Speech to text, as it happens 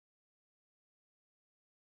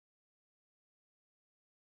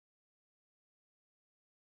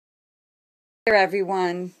Hey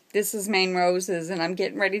everyone, this is Maine Roses and I'm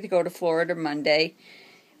getting ready to go to Florida Monday.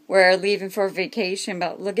 We're leaving for vacation,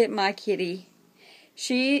 but look at my kitty.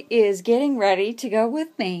 She is getting ready to go with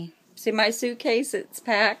me. See my suitcase? It's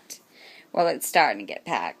packed. Well, it's starting to get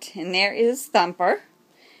packed. And there is Thumper.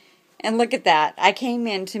 And look at that. I came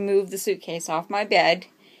in to move the suitcase off my bed.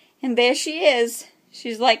 And there she is.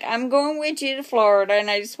 She's like, I'm going with you to Florida,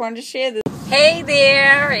 and I just wanted to share this. Hey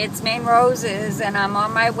there, it's Maine Roses, and I'm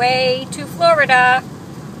on my way to Florida.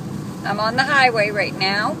 I'm on the highway right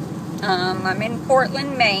now. I'm in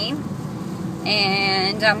Portland, Maine,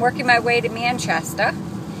 and I'm working my way to Manchester.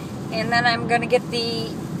 And then I'm going to get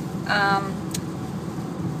the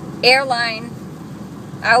airline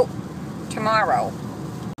out tomorrow.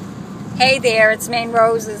 Hey there, it's Maine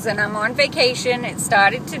Roses, and I'm on vacation. It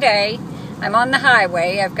started today. I'm on the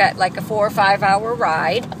highway. I've got like a 4 or 5 hour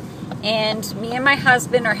ride. And me and my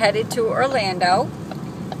husband are headed to Orlando.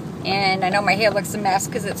 And I know my hair looks a mess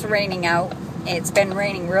because it's raining out. It's been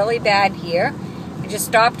raining really bad here. I just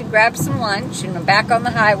stopped and grabbed some lunch, and I'm back on the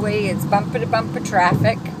highway. It's bumper to bumper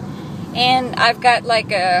traffic. And I've got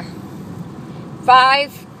like a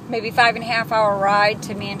maybe 5.5 hour ride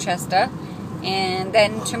to Manchester. And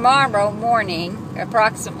then tomorrow morning,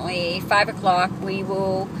 approximately 5 o'clock, we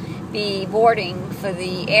will be boarding for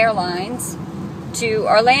the airlines to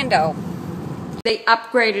Orlando. They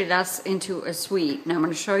upgraded us into a suite. Now I'm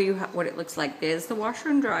going to show you what it looks like. There's the washer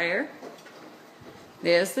and dryer.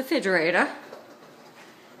 There's the refrigerator.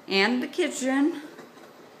 And the kitchen.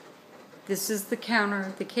 This is the counter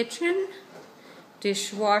of the kitchen.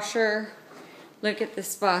 Dishwasher. Look at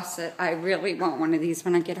this faucet. I really want one of these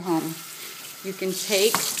when I get home. You can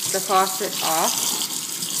take the faucet off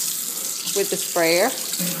with the sprayer.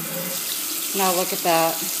 Now look at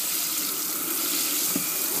that.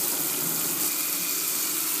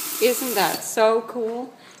 Isn't that so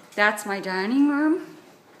cool? That's my dining room.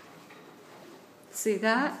 See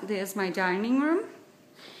that? There's my dining room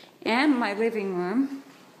and my living room.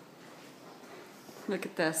 Look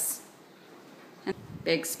at this. And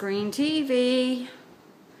big screen TV.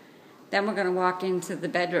 Then we're going to walk into the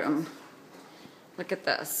bedroom. Look at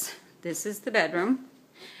this. This is the bedroom.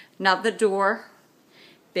 Another door.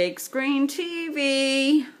 Big screen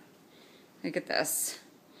TV. Look at this.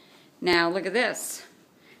 Now look at this.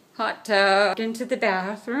 Hot tub. Into the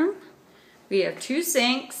bathroom. We have 2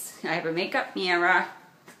 sinks. I have a makeup mirror.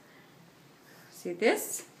 See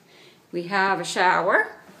this? We have a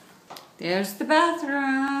shower. There's the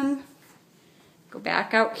bathroom. Go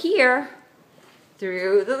back out here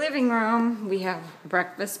through the living room. We have a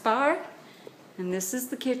breakfast bar. And this is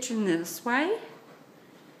the kitchen this way.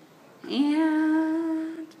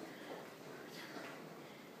 And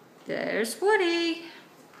there's Woody.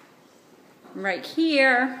 Right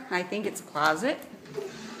here, I think it's a closet.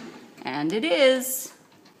 And it is.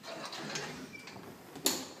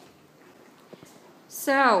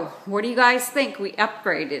 So, what do you guys think? We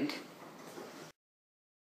upgraded.